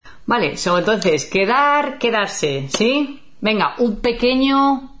Vale, entonces, quedar, quedarse, ¿sí? Venga, un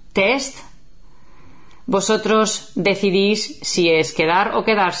pequeño test. Vosotros decidís si es quedar o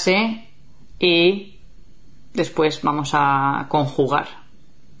quedarse y después vamos a conjugar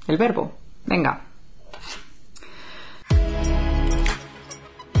el verbo. Venga.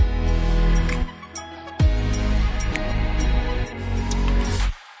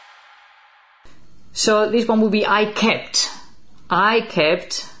 So this one would be I kept. I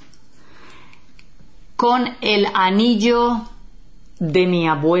kept con el anillo de mi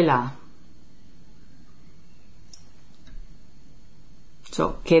abuela.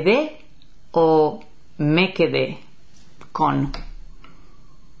 So, quedé o me quedé con.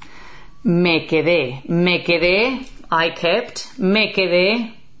 Me quedé, I kept, me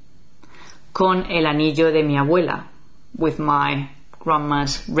quedé con el anillo de mi abuela. With my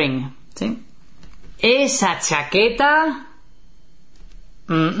grandma's ring. ¿Sí? Esa chaqueta,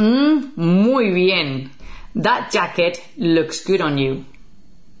 muy bien. That jacket looks good on you.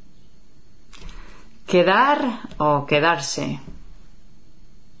 Quedar o quedarse.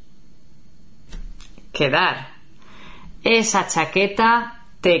 Quedar. Esa chaqueta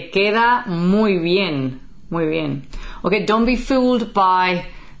te queda muy bien. Muy bien. Okay, don't be fooled by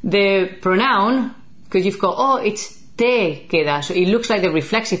the pronoun, because you've got, oh, it's te queda. So it looks like the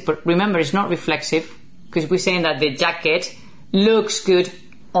reflexive, but remember, it's not reflexive, because we're saying that the jacket looks good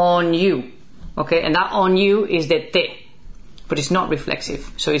on you. Okay, and that on you is the te, but it's not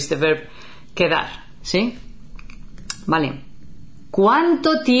reflexive. So it's the verb quedar. ¿Sí? Vale.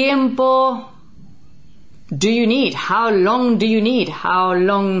 ¿Cuánto tiempo do you need? How long do you need? How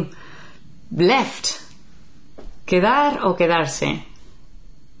long left? ¿Quedar o quedarse?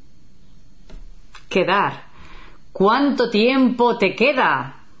 Quedar. ¿Cuánto tiempo te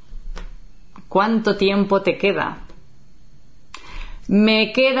queda? ¿Cuánto tiempo te queda?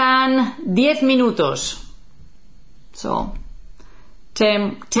 Me quedan 10 minutos. So,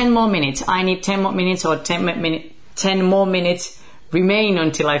 10 more minutes. I need 10 more minutes, or 10 more minutes remain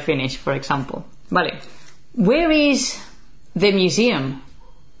until I finish, for example. Vale. Where is the museum?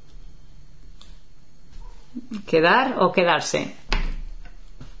 ¿Quedar o quedarse?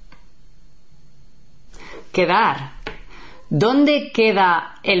 Quedar. ¿Dónde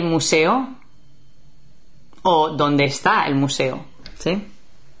queda el museo? ¿O dónde está el museo? ¿Sí?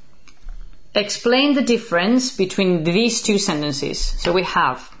 Explain the difference between these two sentences. So we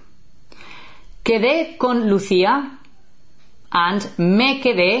have quedé con Lucía and me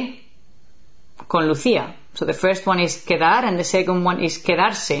quedé con Lucía. So the first one is quedar and the second one is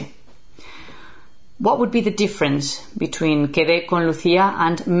quedarse. What would be the difference between quedé con Lucía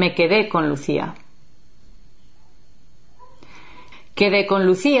and me quedé con Lucía? Quedé con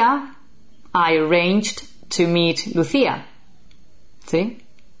Lucía, I arranged to meet Lucía. ¿Sí?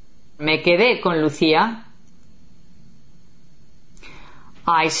 Me quedé con Lucía,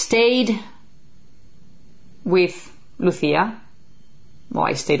 I stayed with Lucía, or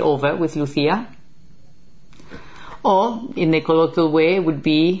I stayed over with Lucía. Or, in the colloquial way, would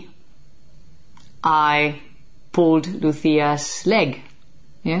be I pulled Lucía's leg.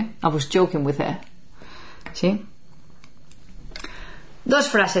 Yeah? I was joking with her. ¿Sí? Dos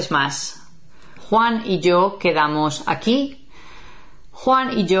frases más. Juan y yo quedamos aquí.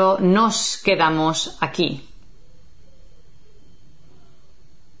 Juan y yo nos quedamos aquí.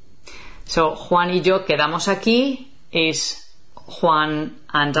 So, Juan y yo quedamos aquí is Juan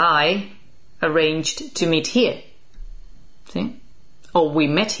and I arranged to meet here. ¿Sí? Or we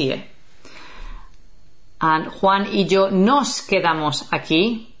met here. And Juan y yo nos quedamos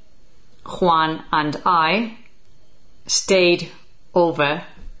aquí. Juan and I stayed over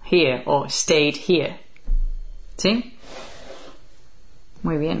here, or stayed here. ¿Sí?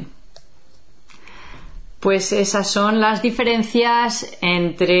 Muy bien. Pues esas son las diferencias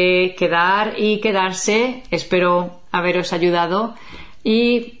entre quedar y quedarse. Espero haberos ayudado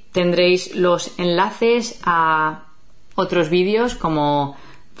y tendréis los enlaces a otros vídeos como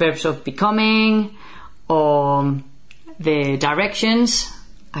Verbs of Becoming o The Directions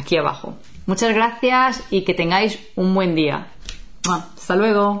aquí abajo. Muchas gracias y que tengáis un buen día. Hasta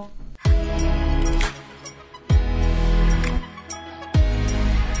luego.